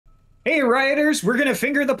Hey, rioters, we're gonna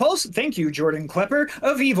finger the pulse, thank you, Jordan Klepper,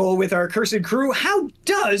 of evil with our cursed crew. How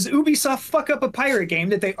does Ubisoft fuck up a pirate game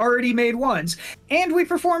that they already made once? And we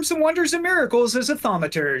perform some wonders and miracles as a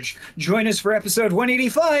Thaumaturge. Join us for episode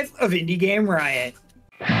 185 of Indie Game Riot.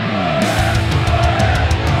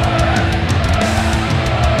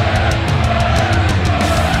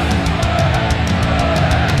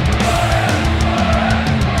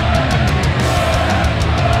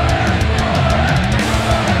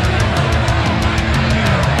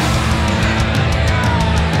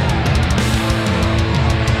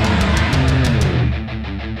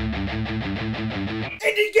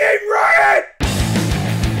 Indie Game Riot!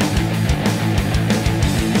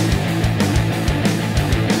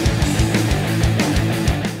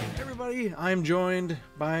 Everybody, I'm joined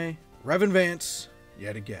by Reverend Vance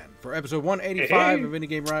yet again for episode 185 of Indie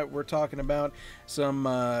Game Riot. We're talking about the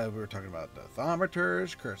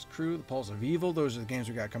Thaumaturge, Cursed Crew, the Pulse of Evil. Those are the games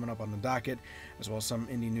we got coming up on the docket, as well as some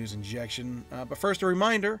indie news injection. But first, a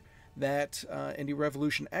reminder that Indie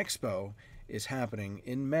Revolution Expo is happening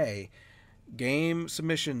in May. Game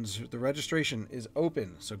submissions, the registration is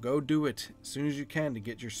open, so go do it as soon as you can to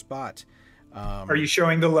get your spot. Are you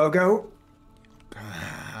showing the logo?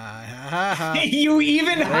 You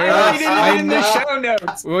even highlighted it in the show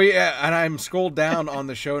notes. Well, yeah, and I'm scrolled down on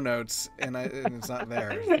the show notes, and it's not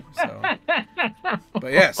there. So,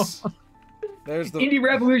 but yes, there's the Indie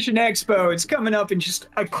Revolution Expo. It's coming up in just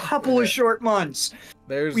a couple of short months.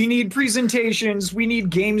 We need presentations. We need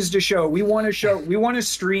games to show. We want to show. We want to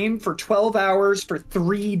stream for 12 hours for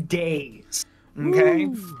 3 days. Okay.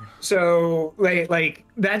 Woo. So like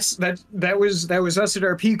that was us at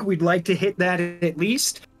our peak. We'd like to hit that at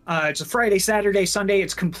least. It's a Friday, Saturday, Sunday.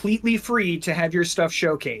 It's completely free to have your stuff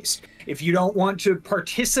showcased. If you don't want to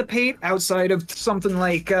participate outside of something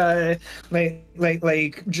like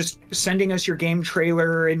just sending us your game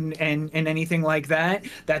trailer and anything like that,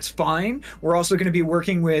 that's fine. We're also going to be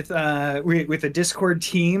working with a Discord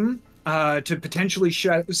team to potentially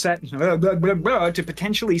set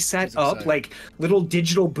up like little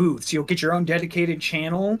digital booths. You'll get your own dedicated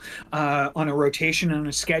channel on a rotation and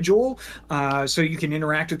a schedule, so you can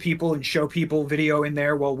interact with people and show people video in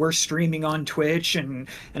there while we're streaming on Twitch and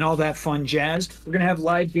all that fun jazz. We're gonna have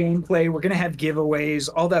live gameplay. We're gonna have giveaways,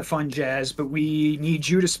 all that fun jazz. But we need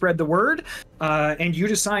you to spread the word and you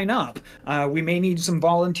to sign up. We may need some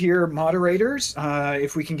volunteer moderators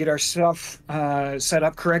if we can get our stuff set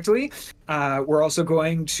up correctly. We're also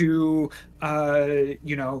going to,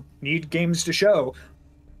 need games to show.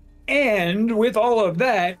 And with all of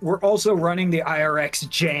that, we're also running the IRX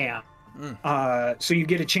Jam. So you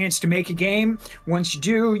get a chance to make a game. Once you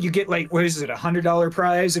do, you get like, what is it, $100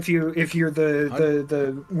 prize if you're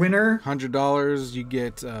the winner. $100. You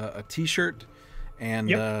get a T-shirt and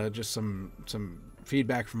just some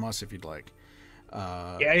feedback from us if you'd like.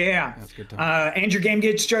 Yeah. That's a good time. And your game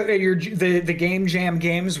gets the Game Jam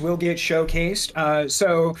games will get showcased.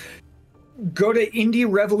 So go to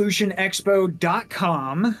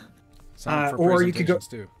indierevolutionexpo.com. Sign up for or you could go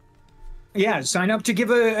too. Yeah, sign up to give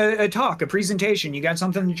a talk, a presentation. You got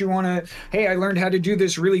something that you want to, hey, I learned how to do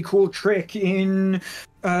this really cool trick in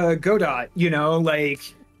Godot,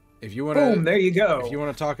 if you want boom, there you go. If you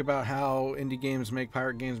want to talk about how indie games make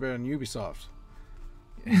pirate games better than Ubisoft.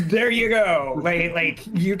 There you go. Like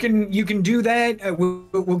you can do that.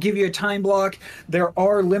 We'll give you a time block. There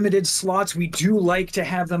are limited slots. We do like to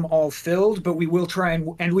have them all filled, but we will try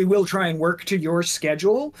and work to your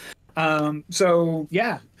schedule. So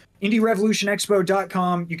yeah,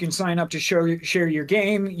 indierevolutionexpo.com. You can sign up to share your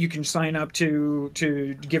game. You can sign up to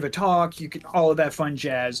give a talk. You can all of that fun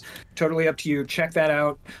jazz. Totally up to you. Check that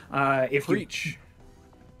out. Preach.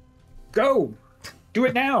 Go do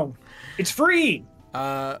it now. It's free.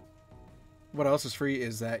 What else is free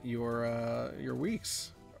is that your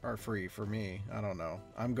weeks are free for me. I don't know.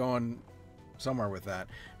 I'm going somewhere with that.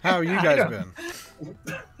 How have you guys been?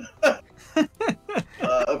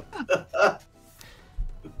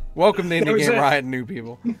 Welcome to Indie Game Riot, new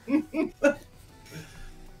people.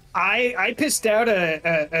 I pissed out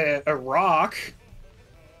a rock.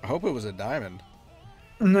 I hope it was a diamond.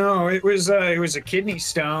 No, it was a kidney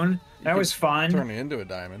stone. That was fun. Turn it into a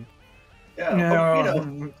diamond. Yeah,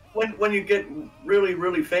 no. When you get really,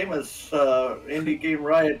 really famous, Indie Game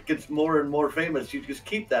Riot gets more and more famous. You just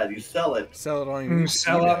keep that. You sell it. Sell it on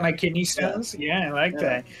Sell out my kidney stones? Yeah, I like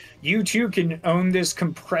that. You too can own this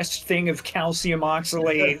compressed thing of calcium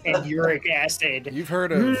oxalate and uric acid. You've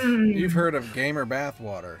heard of gamer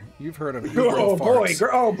bathwater. You've heard of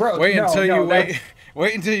farts. Bro. Wait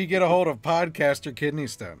until you get a hold of podcaster kidney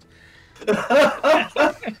stones.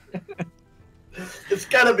 It's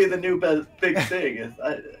got to be the new big thing.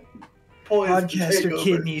 poised to take Podcaster over.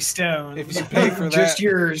 kidney stones. If you pay for that, just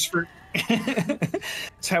yours for.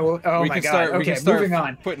 So, oh we my can god. start. We Okay, can start moving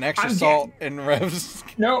on. putting extra I'm salt in Rev's.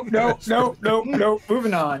 No.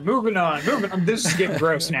 Moving on. This is getting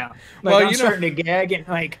gross now. Like, Well, I'm starting to gag and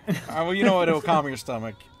like. Well, you know what? It'll calm your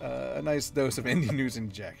stomach. A nice dose of indie news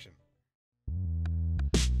injection.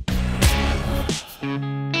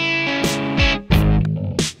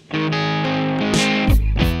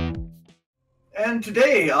 And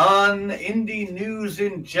today on Indie News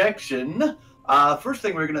Injection, first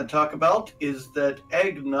thing we're going to talk about is that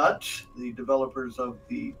Eggnut, the developers of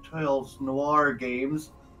the Tales Noir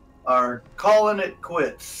games, are calling it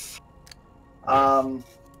quits.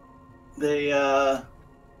 They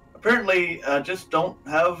apparently just don't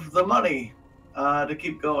have the money to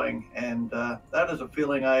keep going, and that is a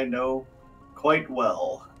feeling I know quite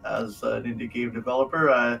well as an indie game developer.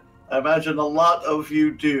 I imagine a lot of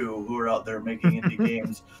you do who are out there making indie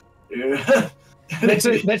games.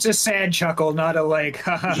 That's a sad chuckle, not a like.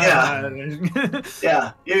 Yeah.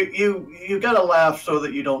 You gotta laugh so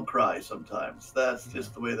that you don't cry sometimes. That's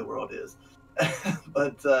just the way the world is.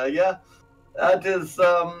 But yeah, that is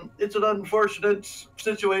it's an unfortunate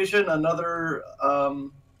situation. Another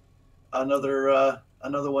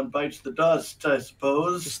one bites the dust, I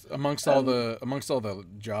suppose. Just amongst all the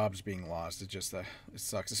jobs being lost, it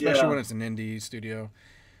sucks, especially when it's an indie studio.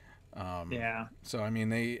 Yeah. So I mean,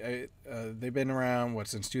 they've been around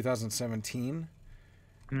since 2017.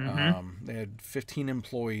 Mm-hmm. They had 15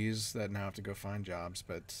 employees that now have to go find jobs.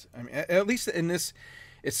 But I mean, at least in this,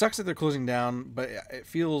 it sucks that they're closing down. But it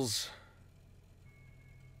feels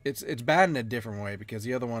it's bad in a different way because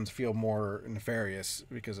the other ones feel more nefarious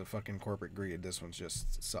because of fucking corporate greed. This one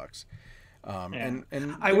just sucks. And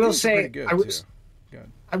I will say,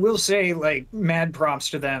 I will say, like, mad props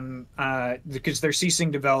to them because they're ceasing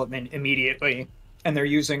development immediately, and they're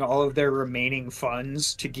using all of their remaining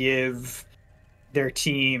funds to give their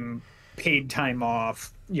team paid time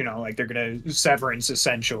off. You know, like they're gonna severance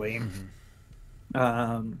essentially,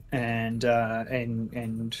 and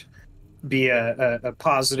be a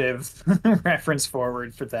positive reference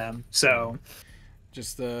forward for them. So,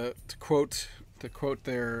 just to quote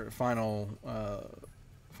their final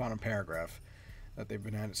paragraph that they've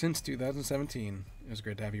been at it since 2017. It was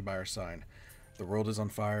great to have you by our side. The world is on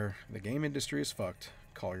fire. The game industry is fucked.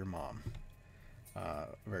 Call your mom.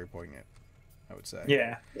 Very poignant, I would say.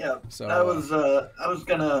 Yeah. So I was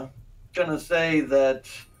gonna say that,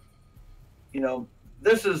 you know,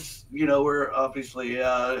 this is, you know, we're obviously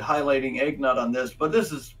highlighting Eggnut on this, but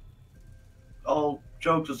this is, all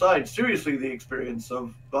jokes aside, seriously the experience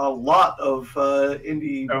of a lot of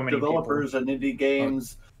indie developers and indie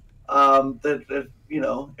games. That you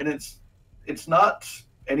know, and it's not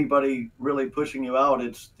anybody really pushing you out.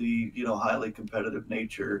 It's the, you know, highly competitive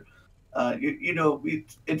nature. You know,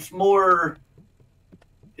 it's more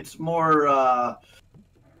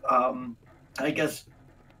I guess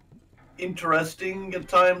interesting at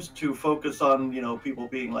times to focus on, you know, people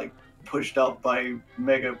being like pushed out by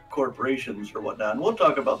mega corporations or whatnot. And we'll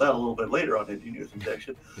talk about that a little bit later on Indie News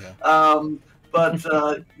Injection. But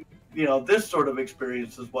you know, this sort of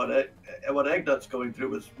experience is what Eggnut's going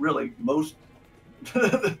through is really most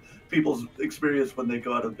people's experience when they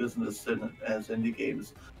go out of business as indie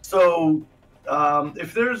games. So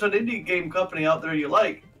if there's an indie game company out there you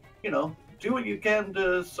like, you know, do what you can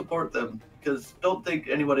to support them, because don't think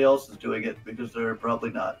anybody else is doing it, because they're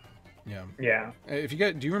probably not. Yeah. If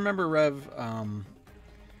you do you remember Rev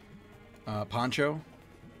Poncho?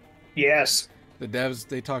 Yes. The devs,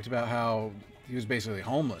 they talked about how he was basically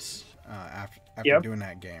homeless after doing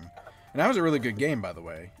that game. And that was a really good game, by the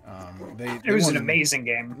way. It was an amazing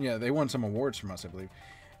game. Yeah, they won some awards from us, I believe.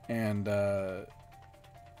 And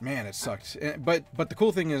man, it sucked. But the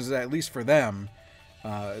cool thing is that at least for them,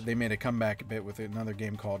 they made a comeback a bit with another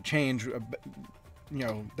game called Change, you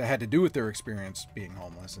know, that had to do with their experience being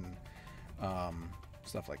homeless and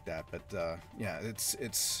stuff like that. But yeah, it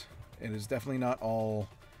is definitely not all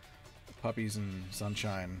puppies and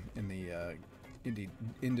sunshine in the indie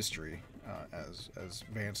industry, as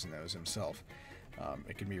Vance knows himself.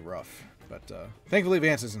 It can be rough, but thankfully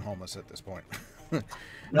Vance isn't homeless at this point.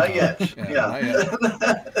 Not yet. Not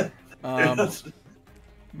yet.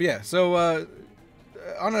 Yeah. So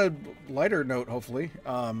on a lighter note, hopefully,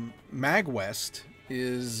 MAGWest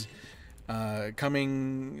is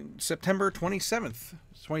coming September 27th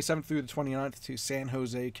through the 29th to San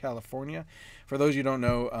Jose, California. For those you don't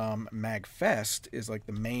know, MAGFest is like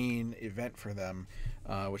the main event for them,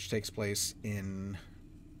 which takes place in,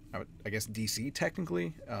 I guess, DC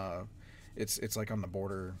technically. It's like on the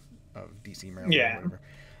border of DC, Maryland, or whatever.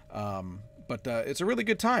 But it's a really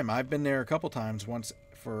good time. I've been there a couple times, once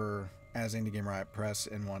as Indie Game Riot Press,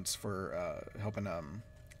 and once for helping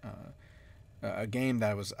a game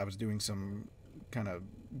that I was doing some kind of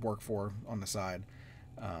work for on the side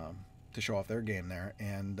to show off their game there.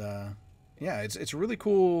 And yeah, it's really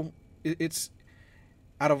cool. It's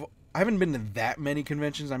I haven't been to that many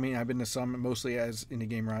conventions. I mean, I've been to some, mostly as Indie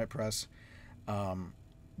Game Riot Press.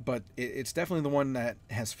 But it's definitely the one that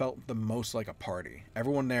has felt the most like a party.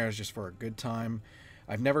 Everyone there is just for a good time.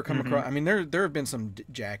 I've never come across... I mean, there have been some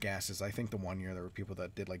jackasses. I think the one year there were people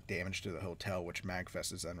that did like damage to the hotel, which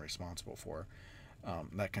MAGWest is then responsible for.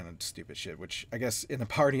 That kind of stupid shit, which I guess in a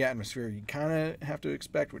party atmosphere you kind of have to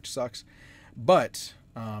expect, which sucks. But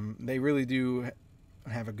they really do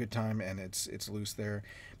have a good time, and it's loose there.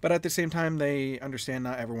 But at the same time, they understand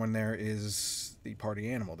not everyone there is the party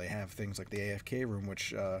animal. They have things like the AFK room,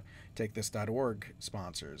 which TakeThis.org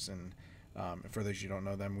sponsors. And for those you don't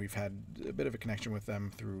know them, we've had a bit of a connection with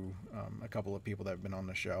them through a couple of people that have been on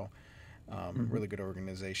the show. Really good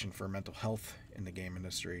organization for mental health in the game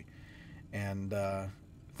industry. And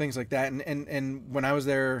things like that. And when I was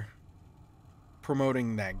there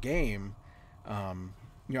promoting that game,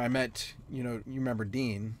 you know, I met, you know, you remember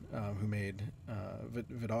Dean, who made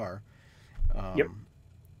Vidar. Yep.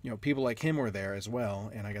 You know, people like him were there as well,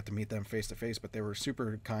 and I got to meet them face to face. But they were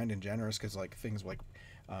super kind and generous, because like things like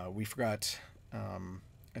we forgot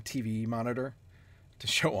a TV monitor to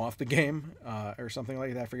show off the game, or something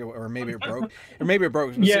like that. I forget, or maybe it broke,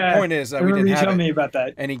 Yeah, the point is, I we didn't remember you have telling it, me about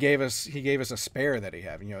that. and he gave us a spare that he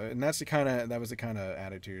had, you know, and that was the kind of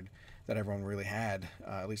attitude that everyone really had,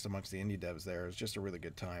 at least amongst the indie devs there. It was just a really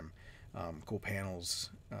good time. Cool panels,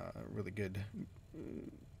 really good,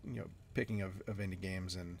 you know, picking of indie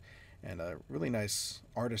games, and a really nice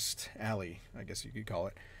artist alley, I guess you could call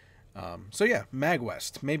it. So yeah,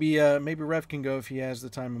 MAGWest. Maybe Rev can go if he has the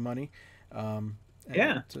time and money.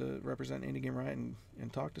 To represent Indie Game Riot and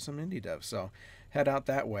talk to some indie devs. So head out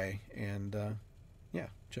that way and yeah,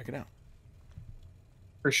 check it out.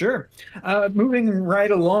 For sure. Moving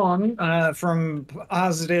right along from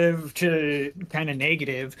positive to kind of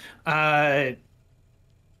negative,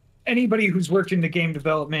 anybody who's worked in the game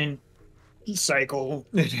development cycle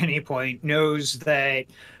at any point knows that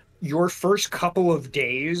your first couple of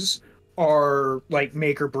days are like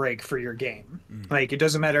make or break for your game. Like, it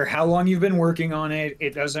doesn't matter how long you've been working on it.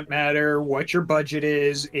 It doesn't matter what your budget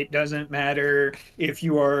is. It doesn't matter if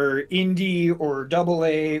you are indie or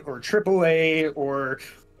AA or AAA or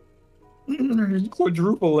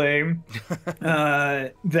quadruple A.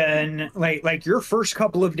 Then like your first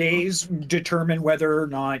couple of days determine whether or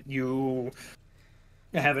not you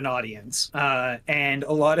have an audience. And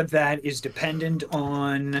a lot of that is dependent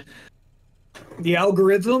on the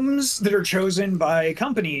algorithms that are chosen by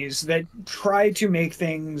companies that try to make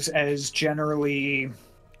things as generally...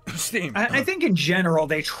 Steam. I think in general,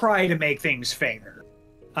 they try to make things fair.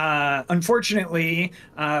 Unfortunately,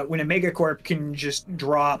 when a megacorp can just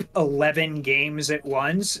drop 11 games at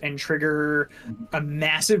once and trigger a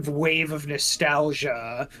massive wave of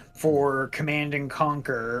nostalgia for Command and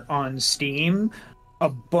Conquer on Steam, a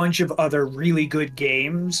bunch of other really good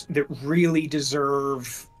games that really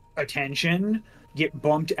deserve attention get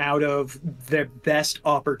bumped out of the best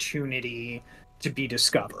opportunity to be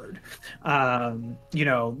discovered. You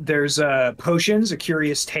know, there's Potions, A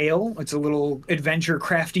Curious Tale. It's a little adventure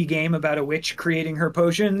crafty game about a witch creating her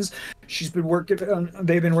potions. They've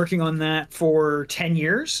been working on that for 10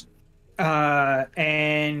 years.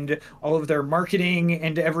 And all of their marketing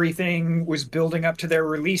and everything was building up to their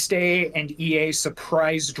release day, and EA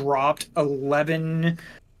surprise dropped 11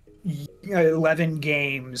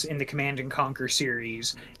 games in the Command and Conquer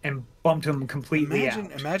series and bumped them completely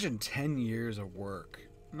out. Imagine 10 years of work.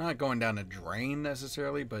 Not going down a drain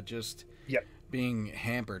necessarily, but just being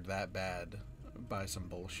hampered that bad by some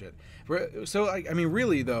bullshit. So, I mean,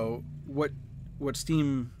 really, though, what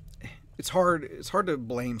Steam... It's hard to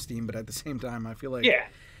blame Steam, but at the same time, I feel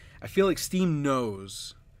like Steam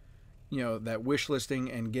knows, you know, that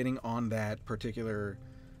wishlisting and getting on that particular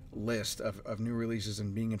list of new releases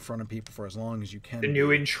and being in front of people for as long as you can. The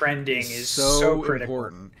new and trending is so critical.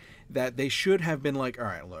 Important that they should have been like, all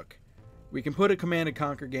right, look, we can put a Command and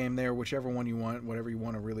Conquer game there, whichever one you want, whatever you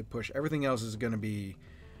want to really push. Everything else is going to be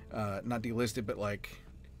not delisted, but like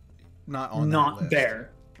not on that list,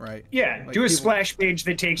 there. Right? Yeah, like do a splash page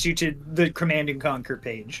that takes you to the Command and Conquer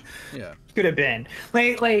page. Yeah, could have been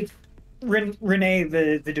like Renee,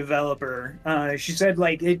 the developer. She said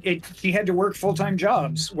like she had to work full-time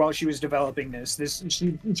jobs while she was developing this.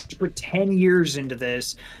 She put 10 years into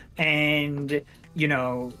this, and you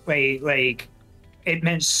know, like it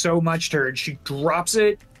meant so much to her. She drops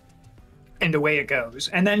it and away it goes.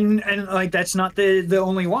 And then, and like, that's not the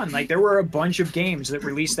only one. Like, there were a bunch of games that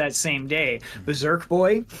released that same day. Berserk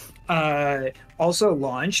Boy also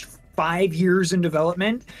launched, 5 years in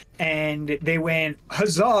development, and they went,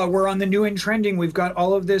 huzzah, we're on the new and trending, we've got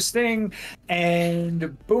all of this thing,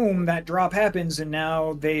 and boom, that drop happens, and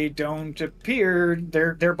now they don't appear.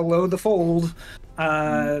 They're below the fold.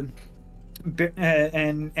 And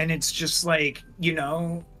it's just like, you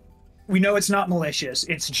know, we know it's not malicious,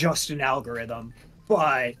 it's just an algorithm,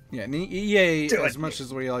 but yeah, and EA, as much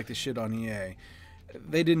as we like to shit on EA,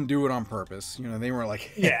 they didn't do it on purpose. You know, they weren't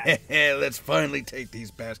like, yeah, let's finally take these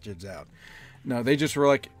bastards out. No, they just were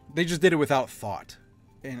like, they just did it without thought,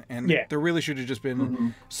 and yeah. There really should have just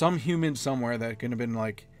been some human somewhere that could have been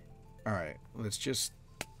like, all right, let's just,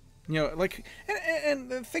 you know, like,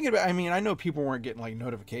 and thinking about, I mean, I know people weren't getting like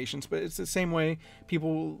notifications, but it's the same way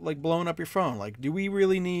people like blowing up your phone. Like, do we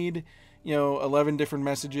really need, you know, 11 different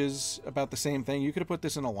messages about the same thing? You could have put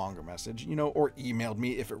this in a longer message, you know, or emailed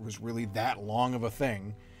me if it was really that long of a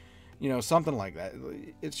thing, you know, something like that.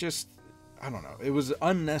 It's just, I don't know. It was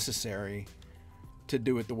unnecessary to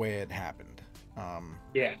do it the way it happened.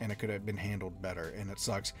 Yeah. And it could have been handled better, and it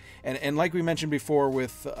sucks. And like we mentioned before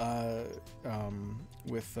with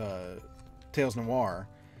Tales Noir,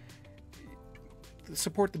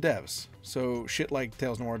 support the devs, so shit like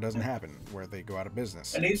Tales Noir doesn't happen where they go out of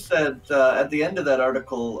business. And he said at the end of that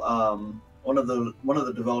article, one of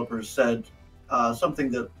the developers said something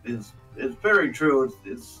that is very true.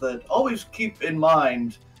 Is that always keep in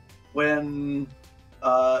mind when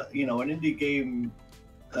you know, an indie game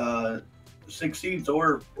succeeds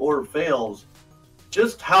or fails,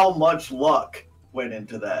 just how much luck went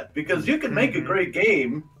into that, because you can make a great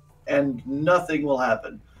game and nothing will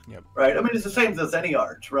happen. Yep. Right. I mean, it's the same as any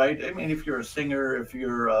art, right? I mean, if you're a singer, if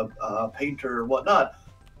you're a painter or whatnot,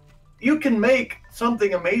 you can make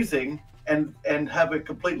something amazing and have it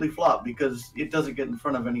completely flop because it doesn't get in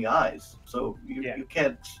front of any eyes. So you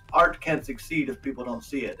can't, art can't succeed if people don't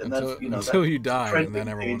see it. And that's, you know, until you die, and then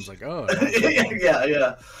everyone's like, oh.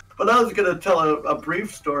 yeah. But I was going to tell a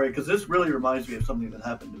brief story, because this really reminds me of something that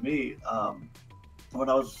happened to me. When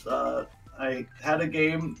I was, I had a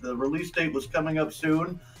game, the release date was coming up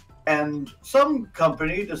soon, and some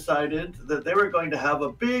company decided that they were going to have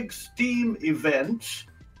a big Steam event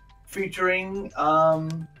featuring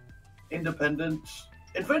independent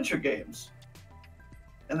adventure games.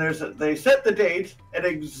 And they set the date at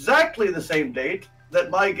exactly the same date that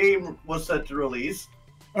my game was set to release.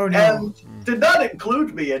 Oh, no. And did not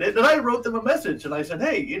include me in it. And I wrote them a message and I said,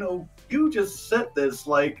 hey, you know, you just set this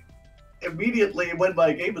like immediately when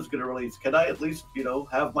my game is going to release. Can I at least, you know,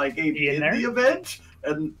 have my game in the event?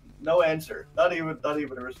 And no answer, not even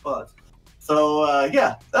a response. So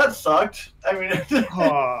yeah, that sucked. I mean,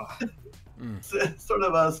 sort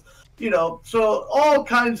of us, you know. So all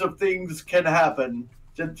kinds of things can happen.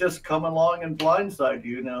 Just come along and blindside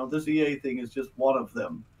you. You know, this EA thing is just one of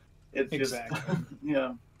them. It's exactly. Just,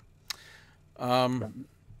 yeah.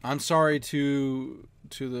 I'm sorry to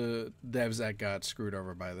the devs that got screwed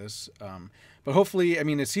over by this. But hopefully, I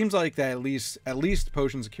mean, it seems like that at least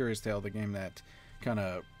Potions of Curious Tale, the game that kind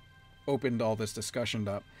of opened all this discussion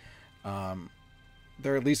up,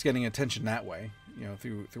 they're at least getting attention that way, you know,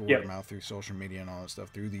 through word of mouth, through social media and all that stuff,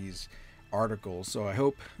 through these articles. So I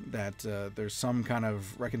hope that there's some kind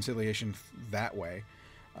of reconciliation that way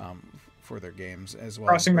for their games as well.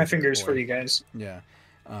 Crossing my fingers for you guys. Yeah.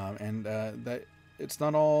 And that it's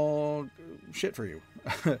not all shit for you.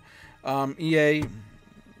 EA,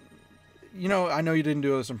 you know, I know you didn't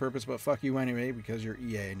do this on purpose, but fuck you anyway, because you're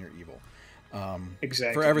EA and you're evil.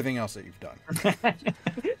 Exactly. For everything else that you've done. But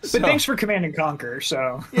thanks for Command and Conquer.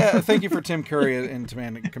 So yeah, thank you for Tim Curry in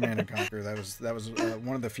Command and Conquer. That was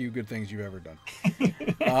one of the few good things you've ever done.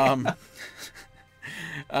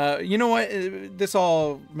 You know what? This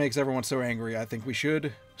all makes everyone so angry. I think we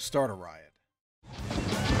should start a riot.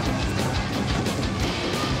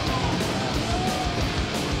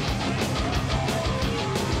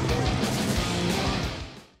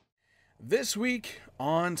 This week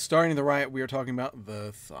on Starting the Riot, we are talking about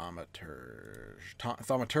the Thaumaturge.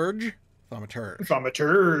 Thaumaturge? I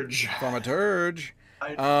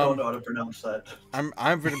don't know how to pronounce that. I'm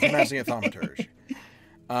pronouncing it Thaumaturge.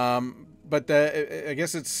 But I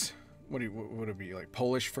guess it's would it be like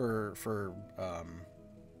Polish for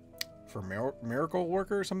miracle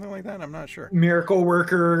worker or something like that? I'm not sure. Miracle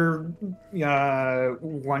worker,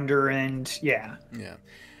 wonder, and yeah.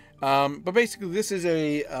 But basically, this is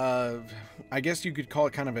I guess you could call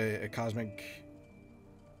it kind of a cosmic,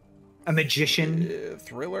 a magician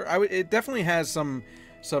thriller. It definitely has some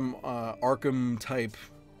Arkham type,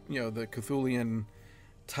 you know, the Cthulhian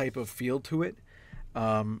type of feel to it.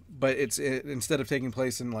 But instead of taking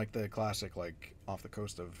place in like the classic, like off the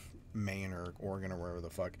coast of Maine or Oregon or wherever the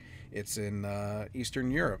fuck, it's in Eastern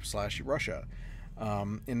Europe / Russia,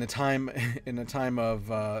 in the time of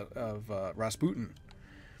Rasputin.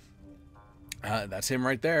 That's him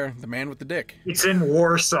right there, the man with the dick. It's in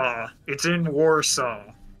Warsaw.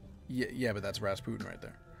 Yeah, but that's Rasputin right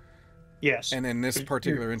there. Yes. And in this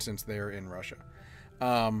particular instance, they're in Russia.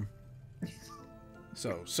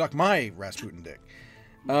 So suck my Rasputin dick.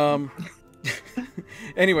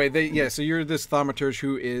 Anyway, so you're this Thaumaturge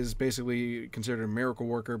who is basically considered a miracle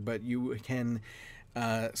worker, but you can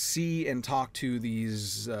see and talk to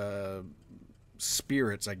these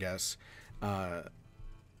spirits, I guess,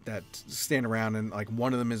 that stand around, and like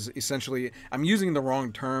one of them is essentially, I'm using the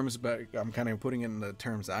wrong terms, but I'm kind of putting it in the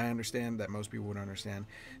terms I understand that most people would understand.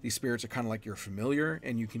 These spirits are kind of like your familiar,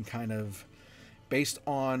 and you can kind of, based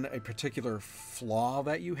on a particular flaw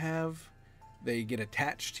that you have, they get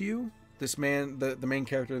attached to you. This man, the main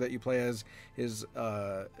character that you play as, his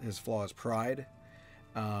flaw is pride,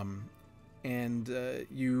 and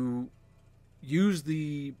you use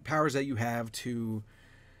the powers that you have to,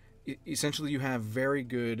 essentially you have very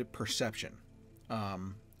good perception.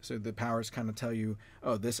 So the powers kind of tell you,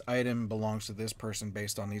 oh, this item belongs to this person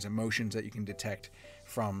based on these emotions that you can detect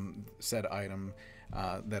from said item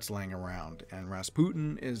that's laying around. And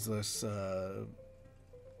Rasputin is this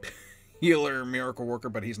healer, miracle worker,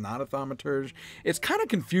 but he's not a Thaumaturge. It's kind of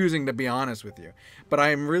confusing, to be honest with you, but I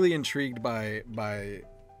am really intrigued by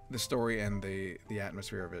the story and the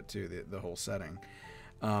atmosphere of it too, the whole setting.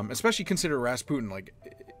 Especially consider Rasputin, like,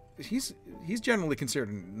 he's generally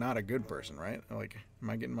considered not a good person, right? Like,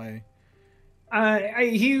 am I getting my...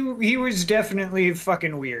 He was definitely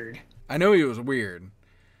fucking weird. I know he was weird,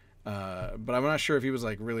 but I'm not sure if he was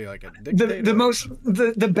like really like a dictator.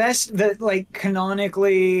 The best that like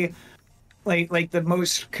canonically, like the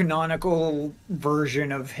most canonical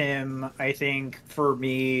version of him, I think for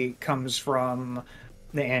me, comes from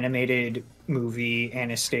the animated movie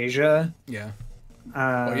Anastasia. Yeah.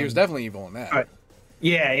 Well, he was definitely evil in that.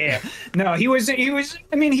 Yeah. No, he was a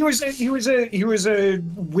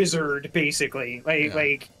wizard basically.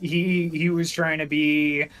 Like he was trying to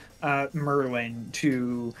be Merlin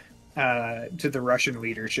to the Russian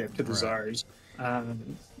leadership, to the czars.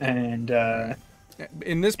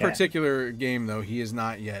 In this particular game, though, he has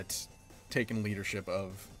not yet taken leadership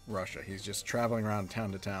of Russia. He's just traveling around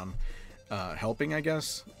town to town, helping, I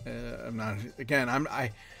guess.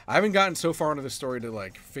 I haven't gotten so far into the story to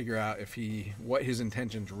like figure out what his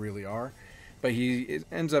intentions really are, but it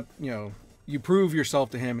ends up, you prove yourself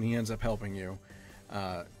to him, and he ends up helping you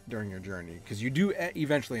during your journey, because you do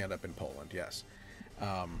eventually end up in Poland. Yes.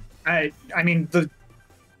 I mean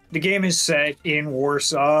the game is set in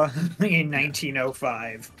Warsaw in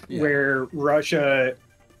 1905, where Russia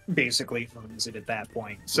basically owns it at that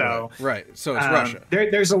point. So right. So it's Russia.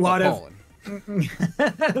 There's a lot of Poland.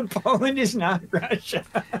 Poland is not Russia.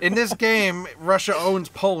 In this game, Russia owns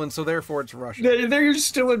Poland, so therefore it's Russia. They're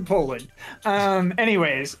still in Poland.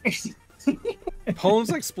 Anyways.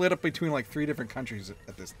 Poland's like split up between like 3 different countries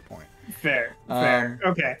at this point. Fair.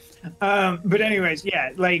 Okay. But anyways, yeah,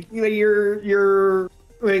 like you're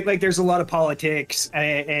like there's a lot of politics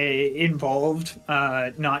involved,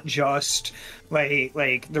 not just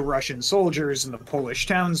like the Russian soldiers and the Polish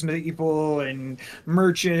townspeople and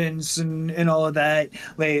merchants and all of that.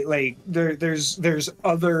 Like there's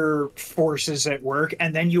other forces at work,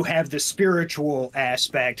 and then you have the spiritual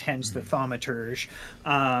aspect, hence the Thaumaturge.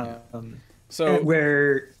 So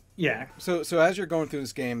as you're going through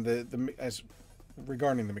this game,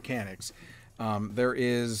 regarding the mechanics, there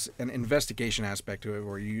is an investigation aspect to it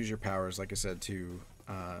where you use your powers, like I said, to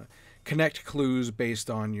connect clues based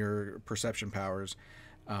on your perception powers.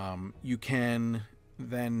 You can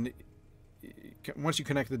then, once you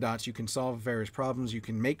connect the dots, you can solve various problems. You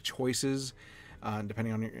can make choices,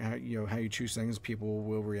 depending on how you choose things. People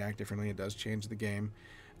will react differently. It does change the game.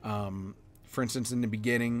 For instance, in the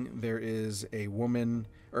beginning, there is a woman,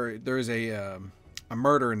 or there is a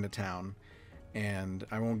murder in the town, and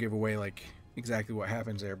I won't give away like exactly what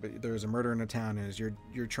happens there, but there's a murder in the town, and as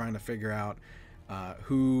you're trying to figure out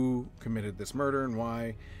who committed this murder and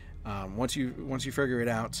why. Once you figure it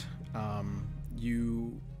out,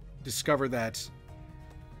 you discover that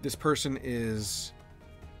this person is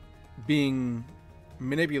being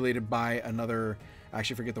manipulated by another. I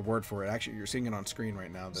actually forget the word for it. Actually, you're seeing it on screen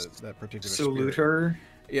right now. That particular Saluter.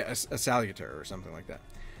 Yeah, a saluter or something like that.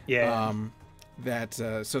 Yeah.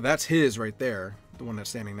 So that's his right there, the one that's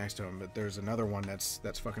standing next to him. But there's another one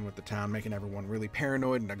that's fucking with the town, making everyone really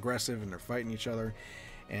paranoid and aggressive, and they're fighting each other.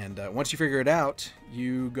 And once you figure it out,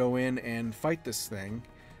 you go in and fight this thing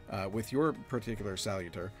with your particular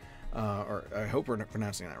Salutor, or I hope we're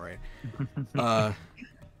pronouncing that right,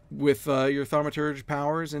 with your Thaumaturge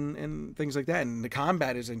powers and things like that. And the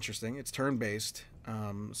combat is interesting. It's turn-based,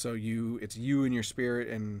 so it's you and your spirit,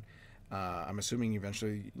 and I'm assuming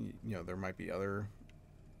eventually, there might be other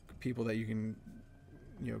people that you can,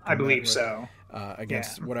 I believe so.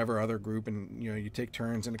 Against whatever other group, and you take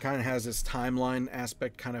turns, and it kind of has this timeline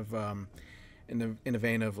aspect, kind of in the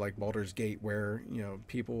vein of like Baldur's Gate, where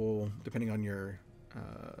people, depending on your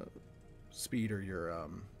speed or your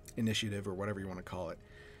initiative or whatever you want to call it,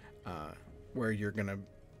 where you're gonna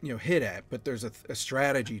hit at, but there's a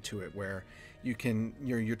strategy to it where you can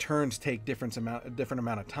your turns take different amount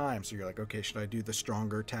of time. So you're like, okay, should I do the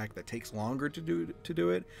stronger attack that takes longer to do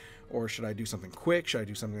it, or should I do something quick? Should I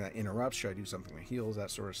do something that interrupts? Should I do something that heals? That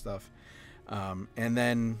sort of stuff. And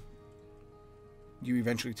then you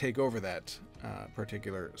eventually take over that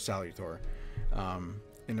particular Salutor.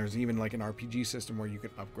 And there's even like an RPG system where you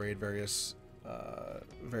can upgrade various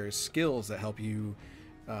skills that help you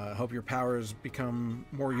help your powers become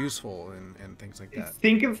more useful and things like that.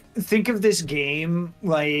 Think of this game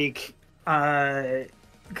like kind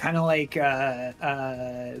of like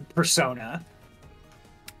Persona.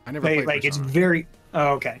 I never played like Persona. It's very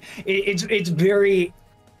okay. It's very.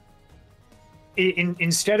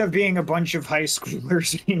 Instead of being a bunch of high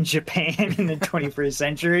schoolers in Japan in the 21st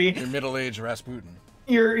century, You're middle-aged Rasputin.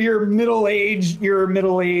 You're middle-aged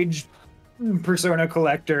Persona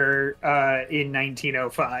collector in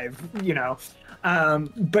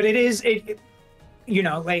 1905. But it is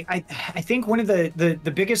like I think one of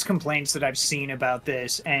the biggest complaints that I've seen about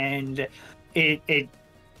this, and it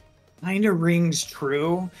kind of rings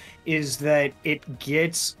true, is that it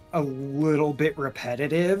gets a little bit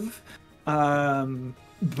repetitive.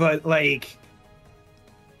 But like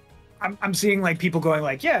I'm seeing like people going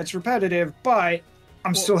like, yeah, it's repetitive, but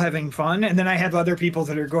I'm still having fun. And then I have other people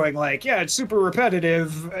that are going like, yeah, it's super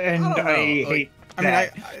repetitive, and I hate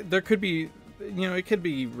that. I mean, there could be, it could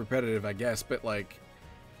be repetitive, I guess, but like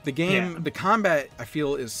the game, the combat, I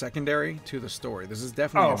feel, is secondary to the story. This is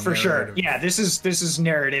definitely for sure. Yeah, this is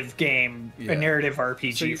narrative game, a narrative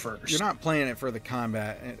RPG so first. You're not playing it for the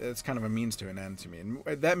combat. It's kind of a means to an end to me, and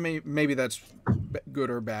that maybe that's good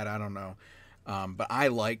or bad. I don't know, but I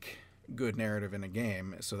like good narrative in a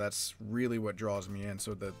game, so that's really what draws me in.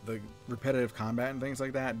 So the repetitive combat and things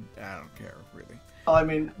like that, I don't care really. I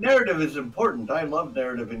mean, narrative is important. I love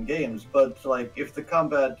narrative in games, but like if the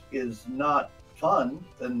combat is not fun,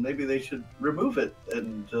 then maybe they should remove it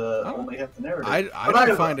and only have the narrative.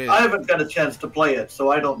 I haven't got a chance to play it,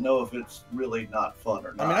 so I don't know if it's really not fun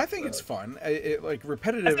or not. I mean, I think it's fun. It like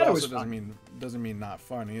repetitive also doesn't mean not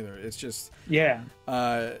fun either. It's just like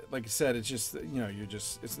I said, it's just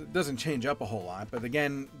it doesn't change up a whole lot. But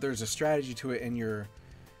again, there's a strategy to it, and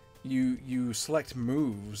you select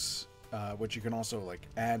moves, which you can also like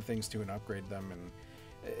add things to and upgrade them, and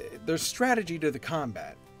there's strategy to the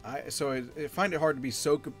combat. I find it hard to be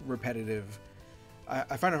so repetitive.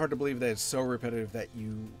 I find it hard to believe that it's so repetitive that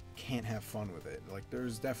you can't have fun with it. Like,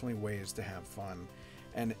 there's definitely ways to have fun,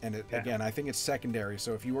 and again, I think it's secondary.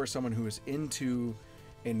 So if you are someone who is into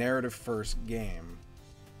a narrative first game,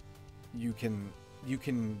 you can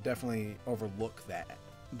definitely overlook that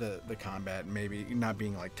the combat maybe not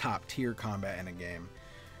being like top tier combat in a game.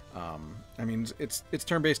 I mean, it's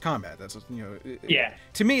turn-based combat. That's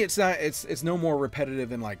to me, it's not. It's no more repetitive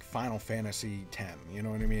than like Final Fantasy X. You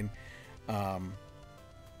know what I mean? I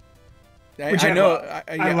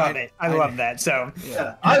love it. I love that. So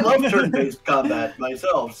I love turn-based combat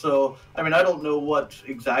myself. So I mean, I don't know what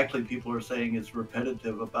exactly people are saying is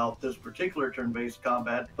repetitive about this particular turn-based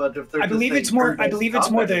combat, but if they're I believe it's more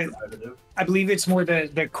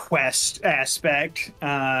the quest aspect.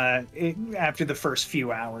 After the first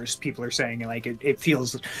few hours, people are saying like it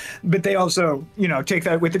feels, but they also take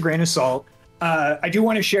that with a grain of salt. I do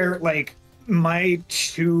want to share like my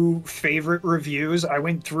two favorite reviews. I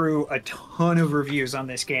went through a ton of reviews on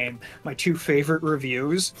this game. My two favorite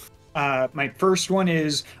reviews. My first one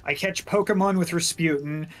is, I catch Pokemon with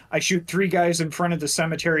Rasputin. I shoot 3 guys in front of the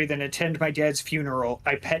cemetery, then attend my dad's funeral.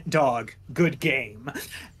 I pet dog. Good game.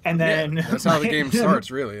 And then that's how the game starts,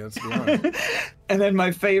 really. Let's be honest. And then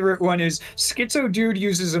my favorite one is, Schizo dude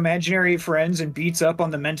uses imaginary friends and beats up on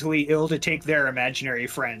the mentally ill to take their imaginary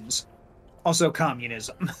friends. Also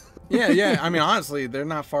communism. Yeah. I mean, honestly, they're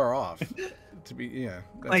not far off.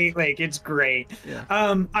 Like it's great.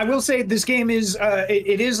 I will say this game is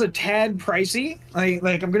it is a tad pricey.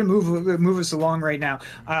 Like I'm gonna move us along right now.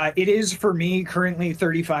 It is for me currently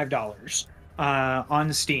 $35.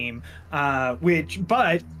 on Steam,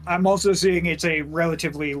 but I'm also seeing it's a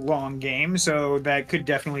relatively long game, so that could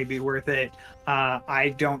definitely be worth it.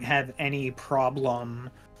 I don't have any problem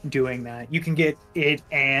doing that. You can get it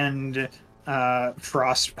and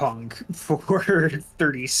Frostpunk for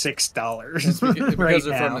 $36 because right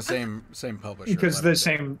they're now. from the same publisher. Because the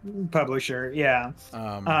same publisher, yeah.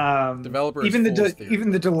 Developer even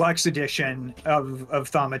the deluxe edition of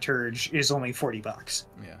Thaumaturge is only $40.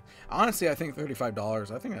 Yeah, honestly, I think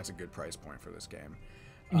 $35. I think that's a good price point for this game.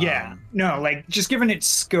 Yeah, no, like just given its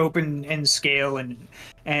scope and scale and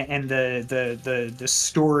the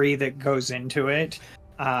story that goes into it.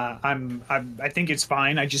 I think it's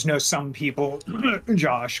fine. I just know some people,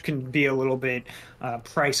 Josh, can be a little bit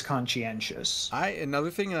price conscientious.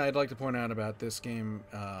 Another thing I'd like to point out about this game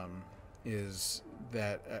is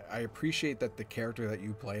that I appreciate that the character that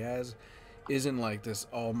you play as isn't like this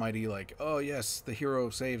almighty, like, oh yes, the hero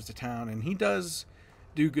saves the town, and he does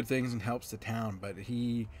do good things and helps the town, but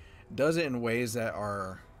he does it in ways that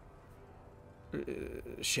are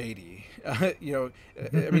shady. I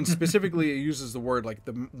mean, specifically it uses the word, like,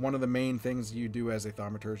 one of the main things you do as a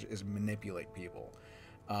thaumaturge is manipulate people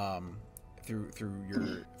through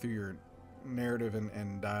your narrative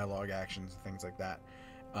and dialogue actions and things like that.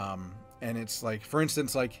 And it's like, for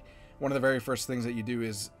instance, like one of the very first things that you do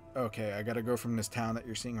is, okay, I got to go from this town that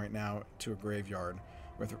you're seeing right now to a graveyard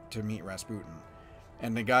to meet Rasputin.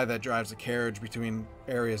 And the guy that drives the carriage between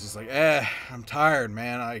areas is like, I'm tired,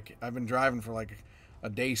 man. I've been driving for like a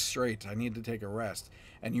day straight. I need to take a rest.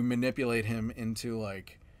 And you manipulate him into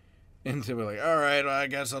like, all right, well, I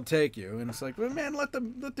guess I'll take you. And it's like, well, man, let the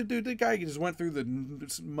dude, the guy just went through the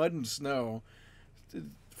mud and snow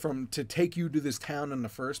to take you to this town in the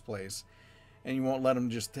first place, and you won't let him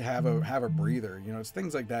just have a breather. It's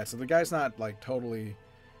things like that. So the guy's not like totally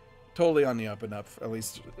on the up and up, at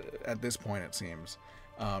least at this point it seems.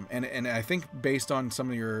 And I think based on some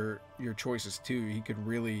of your choices too, he could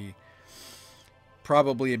really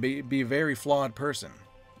probably be a very flawed person,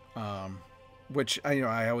 which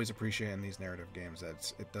I always appreciate in these narrative games,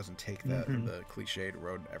 that it doesn't take the cliched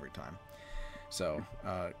road every time. So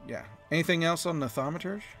yeah. Anything else on the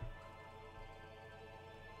Thaumaturge?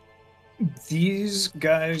 These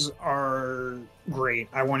guys are great.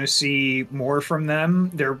 I want to see more from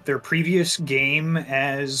them. Their previous game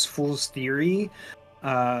as Fool's Theory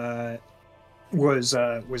was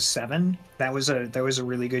 7. That was a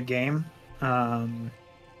really good game. And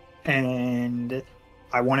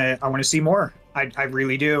I want to see more. I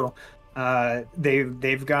really do.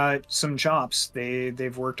 They've got some chops.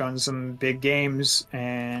 They've worked on some big games,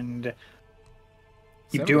 and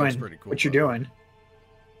keep doing cool, what you're doing.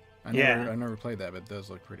 I never played that, but it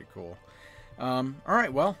does look pretty cool. All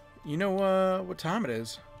right, well, you know what time it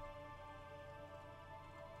is.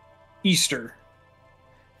 Easter.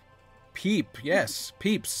 Peep, yes,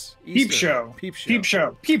 peeps. Easter. Peep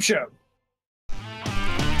show.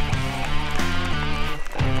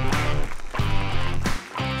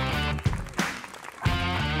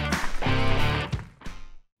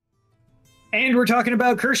 And we're talking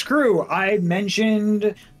about Cursed Crew. I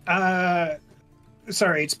mentioned,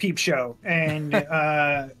 sorry, it's Peep Show. And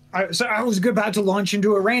I was about to launch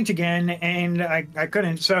into a rant again, and I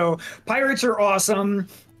couldn't. So pirates are awesome.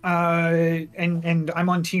 And I'm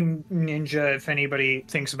on Team Ninja if anybody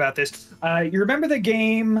thinks about this. You remember the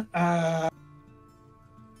game? I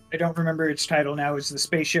don't remember its title now. It's the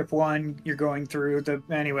spaceship one. You're going through the.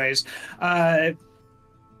 Anyways. Why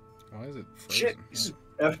is it frozen? Shit,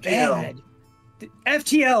 FTL.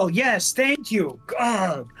 FTL. Yes, thank you.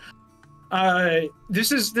 God.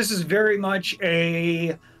 This is very much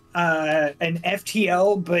an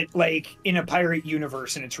FTL, but like in a pirate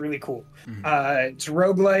universe, and it's really cool. It's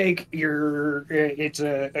roguelike. It's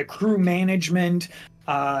a crew management.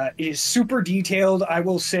 It is super detailed. I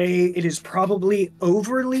will say it is probably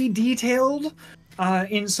overly detailed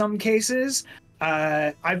in some cases.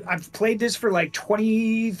 I've played this for like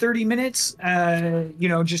 20-30 minutes,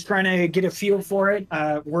 just trying to get a feel for it.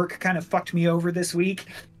 Work kind of fucked me over this week.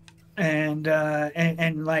 And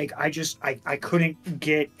like I couldn't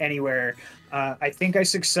get anywhere. I think I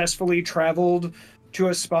successfully traveled to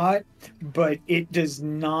a spot, but it does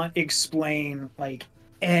not explain like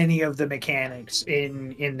any of the mechanics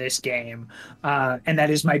in this game, and that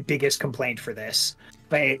is my biggest complaint for this.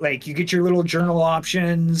 Like you get your little journal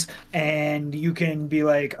options, and you can be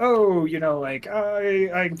like, oh, like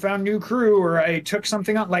I found new crew, or I took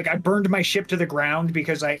something out. Like I burned my ship to the ground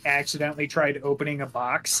because I accidentally tried opening a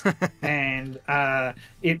box, and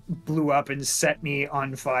it blew up and set me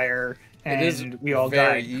on fire. and we all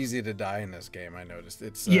very died. easy to die in this game. I noticed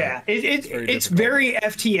it's it's very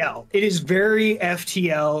FTL. It is very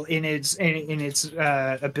FTL in its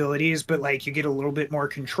abilities, but like you get a little bit more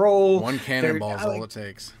control. One cannonball is all it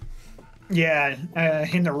takes. Yeah,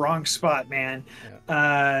 in the wrong spot, man.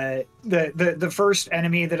 Yeah. The first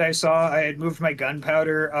enemy that I saw, I had moved my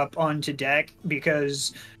gunpowder up onto deck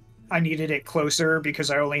because I needed it closer because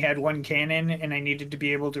I only had one cannon and I needed to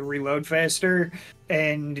be able to reload faster.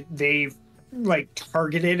 And they like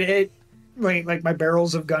targeted it, like my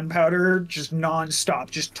barrels of gunpowder just nonstop,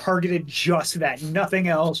 just targeted just that, nothing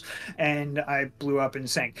else. And I blew up and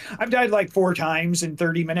sank. I've died like 4 times in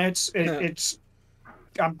 30 minutes. It's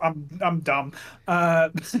I'm dumb,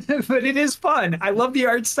 but it is fun. I love the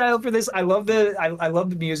art style for this. I love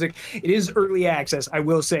the music. It is early access, I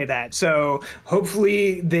will say that. So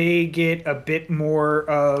hopefully they get a bit more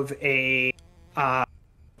of a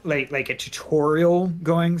like a tutorial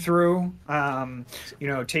going through.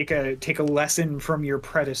 Take a lesson from your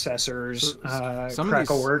predecessors.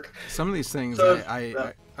 Crackle work. Some of these things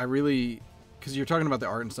I really, because you're talking about the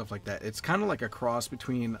art and stuff like that. It's kind of like a cross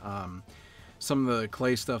between some of the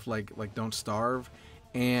clay stuff like Don't Starve,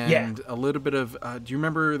 and a little bit of do you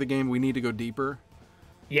remember the game We Need to Go Deeper?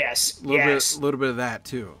 Yes. A little bit of that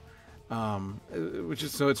too, which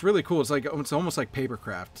is, so it's really cool. It's almost like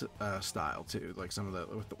papercraft style too, like some of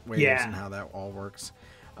the with the waves and how that all works.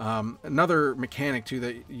 Another mechanic too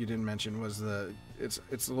that you didn't mention was it's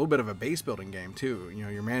a little bit of a base building game too.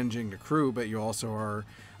 You're managing the crew, but you also are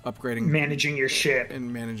managing your ship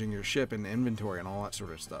and inventory and all that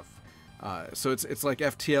sort of stuff. So it's like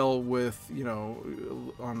FTL with,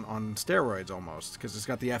 on steroids almost, because it's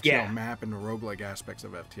got the FTL map and the roguelike aspects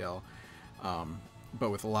of FTL,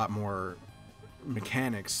 but with a lot more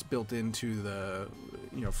mechanics built into the,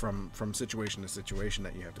 from situation to situation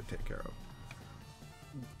that you have to take care of.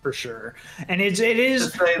 For sure. And it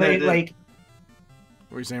is like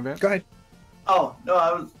what were you saying, Vance? Go ahead. Oh,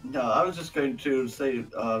 I was just going to say,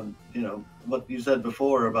 what you said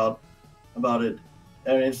before about it.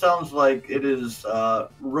 I mean, it sounds like it is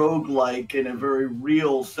roguelike in a very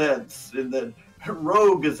real sense, in that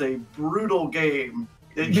Rogue is a brutal game.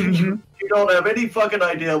 You don't have any fucking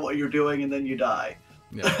idea what you're doing, and then you die.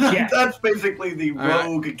 Yeah. That's basically the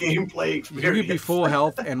Rogue gameplay experience. You could be full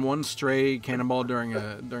health, and one stray cannonball during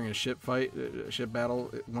a ship fight, ship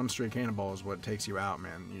battle. One stray cannonball is what takes you out,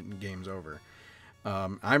 man. Game's over.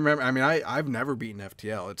 I remember. I mean, I've never beaten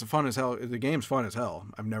FTL. It's fun as hell. The game's fun as hell.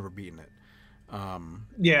 I've never beaten it.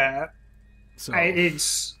 So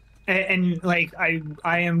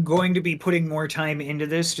I am going to be putting more time into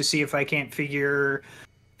this to see if I can't figure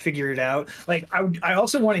it out. Like I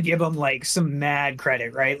also want to give them like some mad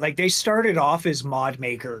credit, right? Like they started off as mod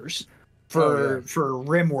makers for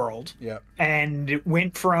RimWorld, and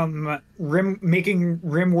went from making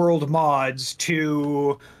RimWorld mods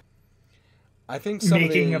to I think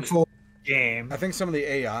making a full game. I think some of the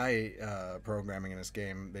AI programming in this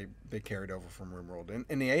game they carried over from RimWorld,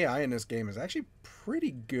 and the AI in this game is actually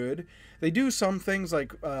pretty good. They do some things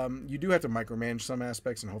like you do have to micromanage some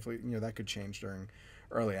aspects, and hopefully that could change during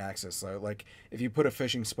early access. So like if you put a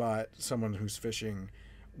fishing spot, someone who's fishing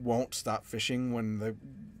won't stop fishing when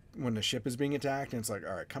the ship is being attacked, and it's like,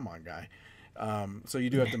 all right, come on, guy. So you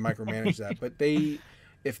do have to micromanage that, but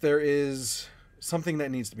if there is something that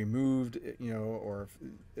needs to be moved, or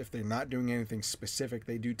if they're not doing anything specific,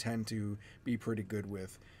 they do tend to be pretty good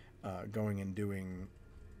with going and doing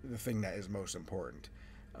the thing that is most important.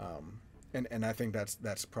 And I think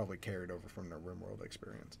that's probably carried over from the RimWorld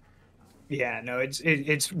experience. Yeah, no,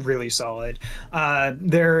 it's really solid.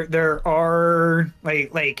 There are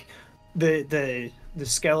like the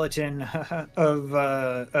skeleton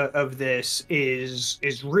of this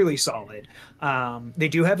is really solid. They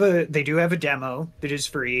do have a demo that is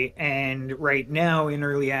free, and right now in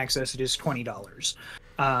early access it is $20.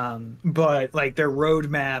 But like their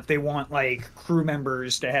roadmap, they want like crew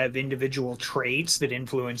members to have individual traits that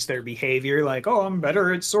influence their behavior. Like, oh, I'm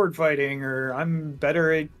better at sword fighting, or I'm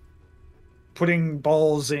better at putting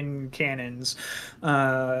balls in cannons.